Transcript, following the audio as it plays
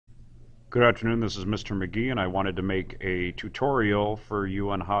Good afternoon, this is Mr. McGee, and I wanted to make a tutorial for you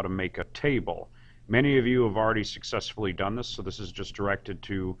on how to make a table. Many of you have already successfully done this, so this is just directed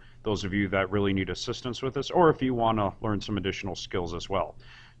to those of you that really need assistance with this, or if you want to learn some additional skills as well.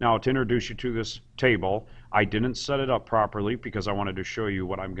 Now, to introduce you to this table, I didn't set it up properly because I wanted to show you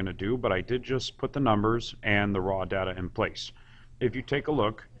what I'm going to do, but I did just put the numbers and the raw data in place. If you take a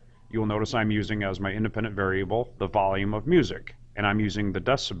look, you'll notice I'm using as my independent variable the volume of music, and I'm using the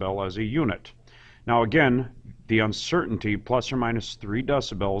decibel as a unit. Now again, the uncertainty plus or minus 3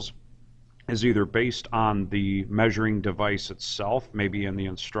 decibels is either based on the measuring device itself, maybe in the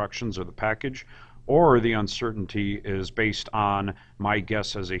instructions or the package, or the uncertainty is based on my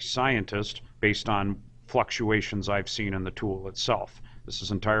guess as a scientist based on fluctuations I've seen in the tool itself. This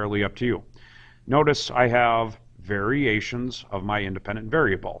is entirely up to you. Notice I have variations of my independent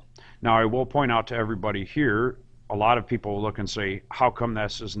variable. Now I will point out to everybody here, a lot of people will look and say, how come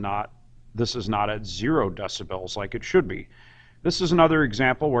this is not at 0 decibels like it should be? This is another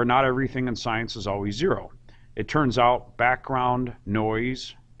example where not everything in science is always 0. It turns out background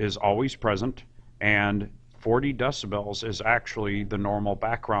noise is always present, and 40 decibels is actually the normal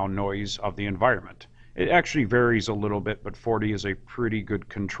background noise of the environment. It actually varies a little bit, but 40 is a pretty good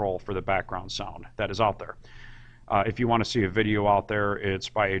control for the background sound that is out there. If you want to see a video out there, it's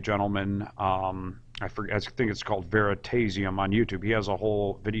by a gentleman, I think it's called Veritasium on YouTube. He has a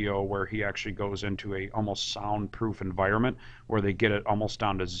whole video where he actually goes into a almost soundproof environment where they get it almost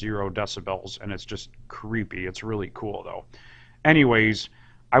down to 0 decibels, and it's just creepy. It's really cool though. Anyways,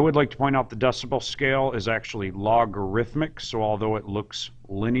 I would like to point out the decibel scale is actually logarithmic, so although it looks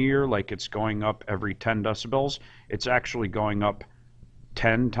linear, like it's going up every 10 decibels, it's actually going up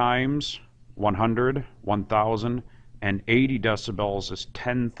 10 times 100, 1,000, and 80 decibels is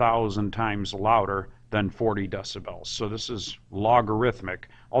 10,000 times louder than 40 decibels. So this is logarithmic,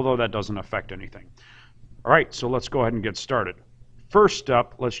 although that doesn't affect anything. All right, so let's go ahead and get started. First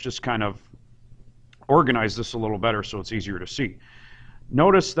up, let's just kind of organize this a little better so it's easier to see.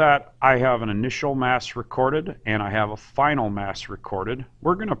 Notice that I have an initial mass recorded and I have a final mass recorded.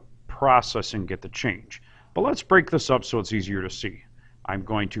 We're going to process and get the change. But let's break this up so it's easier to see. I'm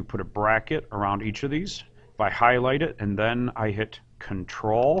going to put a bracket around each of these. If I highlight it and then I hit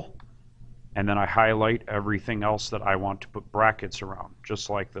Control, and then I highlight everything else that I want to put brackets around,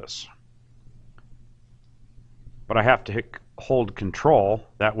 just like this. But I have to hold Control,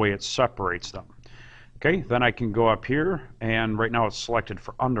 that way it separates them. Okay, then I can go up here, and right now it's selected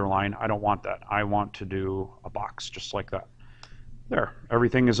for underline. I don't want that. I want to do a box, just like that. There,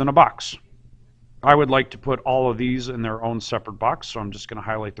 everything is in a box. I would like to put all of these in their own separate box, so I'm just going to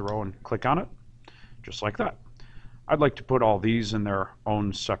highlight the row and click on it, just like that. I'd like to put all these in their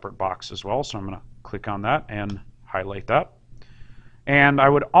own separate box as well, so I'm going to click on that and highlight that. And I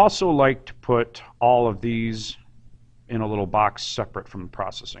would also like to put all of these in a little box separate from the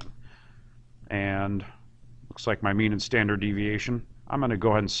processing. And looks like my mean and standard deviation. I'm going to go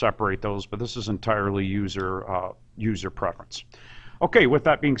ahead and separate those, but this is entirely user preference. Okay, with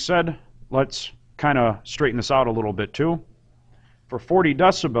that being said, let's kind of straighten this out a little bit too. For 40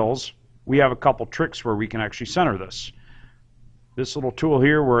 decibels, we have a couple tricks where we can actually center this. This little tool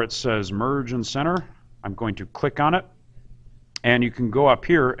here where it says merge and center, I'm going to click on it, and you can go up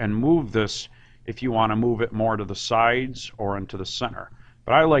here and move this if you want to move it more to the sides or into the center.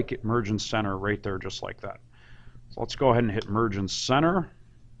 But I like it merge and center right there, just like that. So let's go ahead and hit merge and center,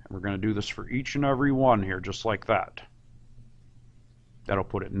 and we're going to do this for each and every one here, just like that. That'll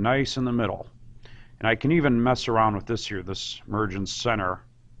put it nice in the middle. And I can even mess around with this here, this merge and center.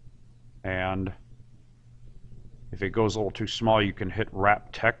 And if it goes a little too small, you can hit wrap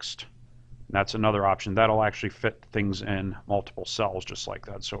text. And that's another option. That'll actually fit things in multiple cells just like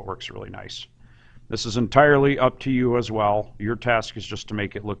that, so it works really nice. This is entirely up to you as well. Your task is just to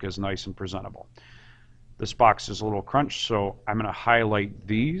make it look as nice and presentable. This box is a little crunched, so I'm going to highlight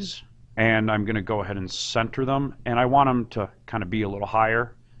these, and I'm going to go ahead and center them. And I want them to kind of be a little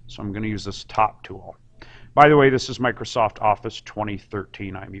higher, so I'm going to use this top tool. By the way, this is Microsoft Office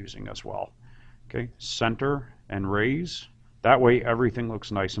 2013 I'm using as well. Okay, center and raise. That way everything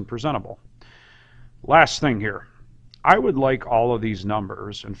looks nice and presentable. Last thing here. I would like all of these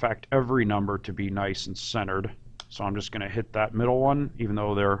numbers, in fact every number, to be nice and centered. So I'm just going to hit that middle one, even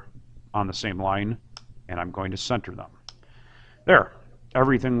though they're on the same line, and I'm going to center them. There.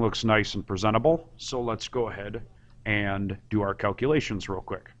 Everything looks nice and presentable. So let's go ahead and do our calculations real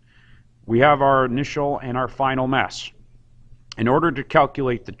quick. We have our initial and our final mass. In order to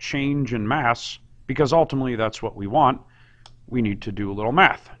calculate the change in mass, because ultimately that's what we want, we need to do a little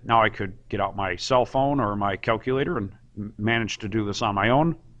math. Now I could get out my cell phone or my calculator and manage to do this on my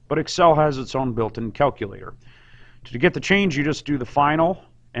own, but Excel has its own built-in calculator. To get the change, you just do the final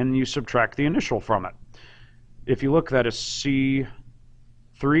and you subtract the initial from it. If you look, that is C3,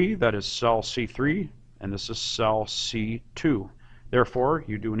 that is cell C3, and this is cell C2. Therefore,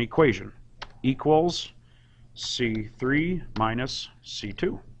 you do an equation. Equals C3 minus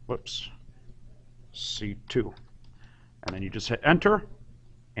C2. Whoops. C2. And then you just hit enter,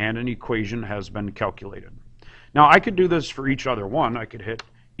 and an equation has been calculated. Now, I could do this for each other one. I could hit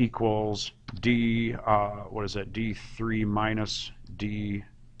equals D3 minus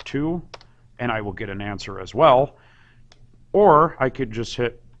D2, and I will get an answer as well. Or I could just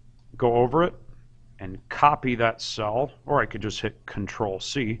hit go over it and copy that cell, or I could just hit Control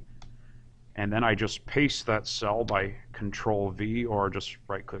C, and then I just paste that cell by Control V, or just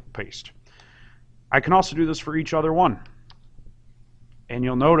right-click paste. I can also do this for each other one. And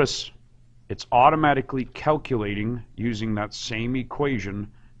you'll notice it's automatically calculating using that same equation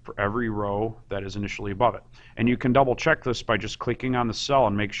for every row that is initially above it. And you can double check this by just clicking on the cell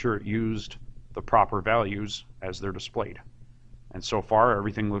and make sure it used the proper values as they're displayed. And so far,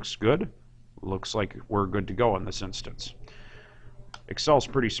 everything looks good. Looks like we're good to go in this instance. Excel's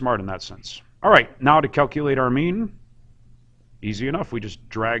pretty smart in that sense. All right, now to calculate our mean, easy enough. We just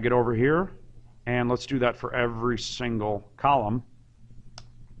drag it over here, and let's do that for every single column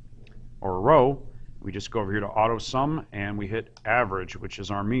or row. We just go over here to auto sum, and we hit average, which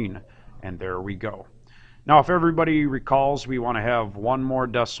is our mean, and there we go. Now, if everybody recalls, we want to have one more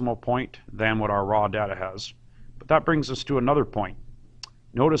decimal point than what our raw data has. But that brings us to another point.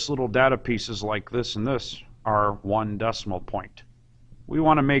 Notice little data pieces like this and this are 1 decimal point. We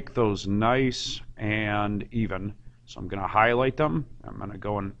want to make those nice and even. So I'm going to highlight them. I'm going to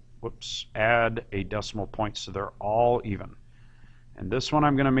go and add a decimal point so they're all even. And this one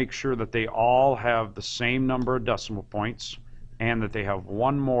I'm going to make sure that they all have the same number of decimal points and that they have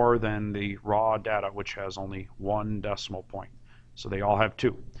one more than the raw data, which has only 1 decimal point. So they all have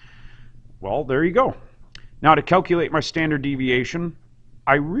 2. Well, there you go. Now to calculate my standard deviation,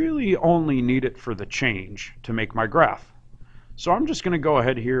 I really only need it for the change to make my graph. So I'm just going to go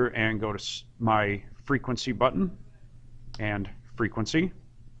ahead here and go to my frequency button and frequency,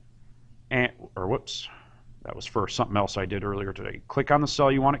 and that was for something else I did earlier today. Click on the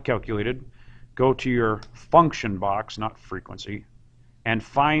cell you want it calculated, go to your function box, not frequency, and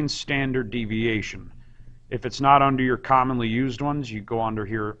find standard deviation. If it's not under your commonly used ones, you go under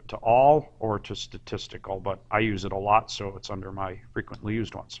here to all or to statistical, but I use it a lot, so it's under my frequently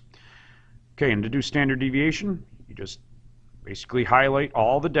used ones. Okay, and to do standard deviation, you just basically highlight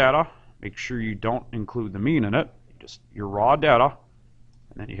all the data, make sure you don't include the mean in it, just your raw data,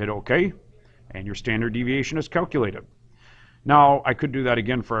 and then you hit OK, and your standard deviation is calculated. Now, I could do that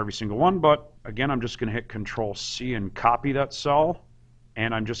again for every single one, but again, I'm just going to hit Control C and copy that cell,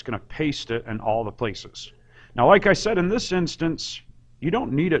 and I'm just going to paste it in all the places. Now, like I said, in this instance, you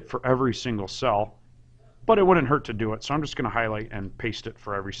don't need it for every single cell, but it wouldn't hurt to do it, so I'm just going to highlight and paste it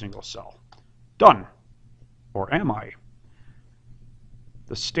for every single cell. Done. Or am I?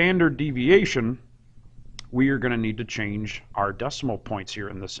 The standard deviation, we are going to need to change our decimal points here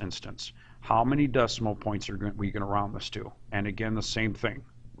in this instance. How many decimal points are we going to round this to? And again, the same thing.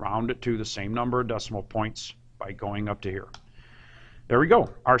 Round it to the same number of decimal points by going up to here. There we go.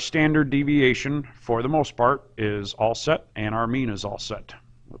 Our standard deviation, for the most part, is all set, and our mean is all set.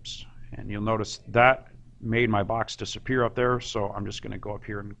 Whoops. And you'll notice that made my box disappear up there, so I'm just going to go up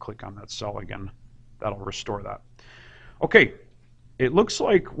here and click on that cell again. That'll restore that. Okay, it looks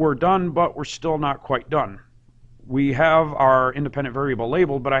like we're done, but we're still not quite done. We have our independent variable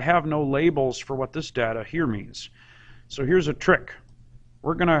labeled, but I have no labels for what this data here means. So here's a trick.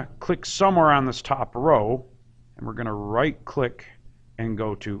 We're going to click somewhere on this top row, and we're going to right-click and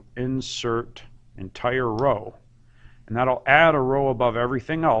go to Insert Entire Row. And that'll add a row above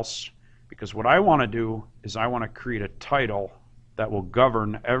everything else, because what I want to do is I want to create a title that will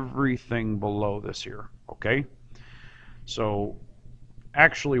govern everything below this here, okay? So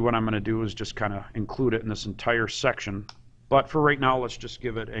actually what I'm going to do is just kind of include it in this entire section, but for right now, let's just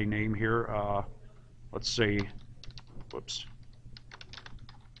give it a name here. Let's say, let's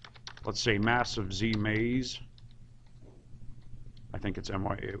say massive Z maze. I think it's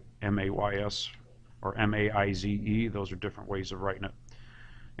M-A-Y-S or M-A-I-Z-E. Those are different ways of writing it.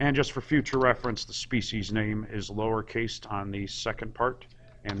 And just for future reference, the species name is lowercase on the second part,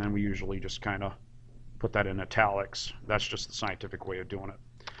 and then we usually just kind of put that in italics. That's just the scientific way of doing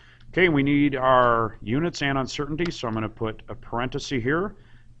it. Okay, we need our units and uncertainties, so I'm going to put a parenthesis here.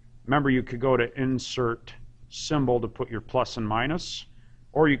 Remember, you could go to insert symbol to put your plus and minus,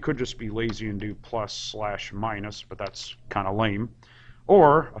 or you could just be lazy and do plus/minus, but that's kind of lame.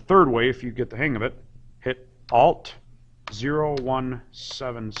 Or a third way, if you get the hang of it, hit Alt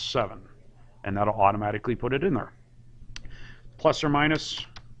 0177, and that'll automatically put it in there. Plus or minus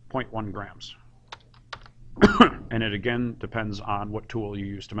 0.1 grams. And it again depends on what tool you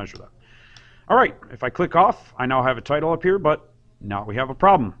use to measure that. All right, if I click off, I now have a title up here, but now we have a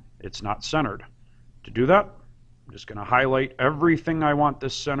problem. It's not centered. To do that, I'm just going to highlight everything I want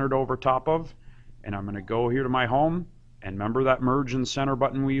this centered over top of, and I'm going to go here to my home, and remember that merge and center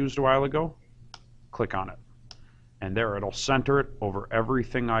button we used a while ago? Click on it. And there, it'll center it over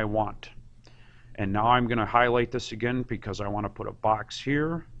everything I want. And now I'm going to highlight this again because I want to put a box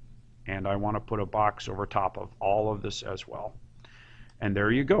here, and I want to put a box over top of all of this as well. And there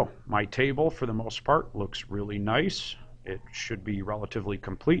you go. My table, for the most part, looks really nice. It should be relatively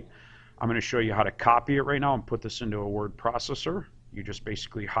complete. I'm going to show you how to copy it right now and put this into a word processor. You just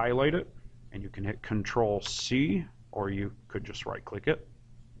basically highlight it, and you can hit Control-C, or you could just right-click it.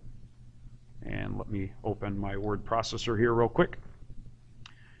 And let me open my word processor here real quick.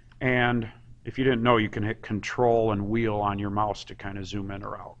 And if you didn't know, you can hit Control and wheel on your mouse to kind of zoom in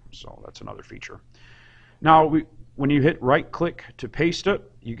or out. So that's another feature. Now, when you hit right-click to paste it,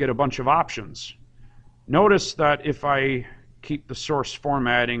 you get a bunch of options. Notice that if I keep the source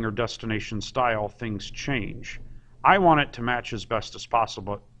formatting or destination style, things change. I want it to match as best as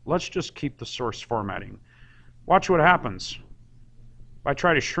possible, but let's just keep the source formatting. Watch what happens. If I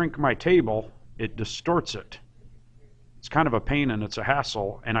try to shrink my table, it distorts it. It's kind of a pain and it's a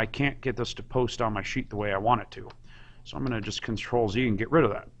hassle, and I can't get this to post on my sheet the way I want it to. So I'm going to just Control-Z and get rid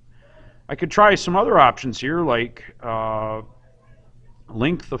of that. I could try some other options here, like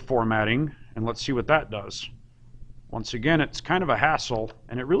length of formatting, and let's see what that does. Once again, it's kind of a hassle,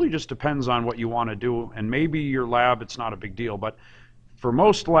 and it really just depends on what you want to do, and maybe your lab, it's not a big deal, but for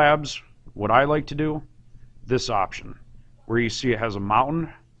most labs, what I like to do, this option, where you see it has a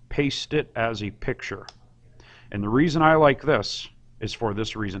mountain, paste it as a picture. And the reason I like this is for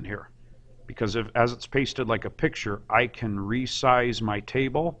this reason here. Because as it's pasted like a picture, I can resize my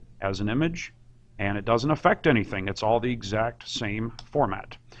table as an image, and it doesn't affect anything. It's all the exact same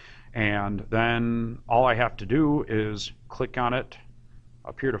format. And then all I have to do is click on it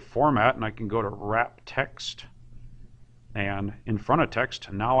up here to format, and I can go to wrap text. And in front of text,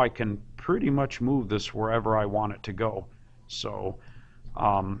 now I can pretty much move this wherever I want it to go. So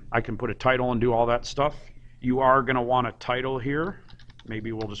I can put a title and do all that stuff. You are going to want a title here.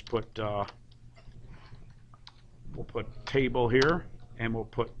 Maybe we'll just put table here, and we'll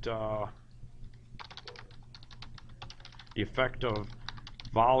put the effect of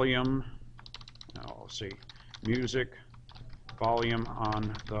volume. Now let's see, music volume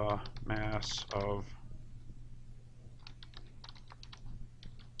on the mass of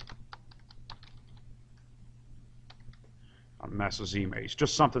masses emails.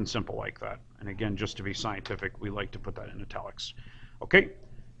 Just something simple like that. And again, just to be scientific, we like to put that in italics. Okay,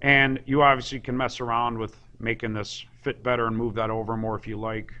 and you obviously can mess around with making this fit better and move that over more if you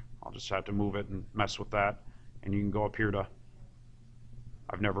like. I'll just have to move it and mess with that. And you can go up here to,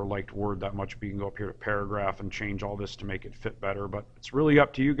 I've never liked Word that much, but you can go up here to paragraph and change all this to make it fit better. But it's really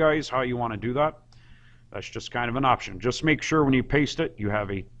up to you guys how you want to do that. That's just kind of an option. Just make sure when you paste it, you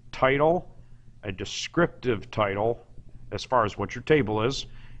have a title, a descriptive title, as far as what your table is,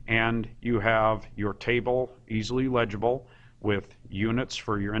 and you have your table easily legible with units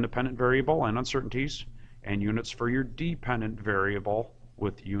for your independent variable and uncertainties, and units for your dependent variable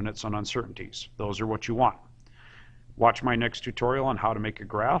with units and uncertainties. Those are what you want. Watch my next tutorial on how to make a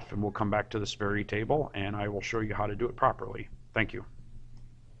graph, and we'll come back to this very table, and I will show you how to do it properly. Thank you.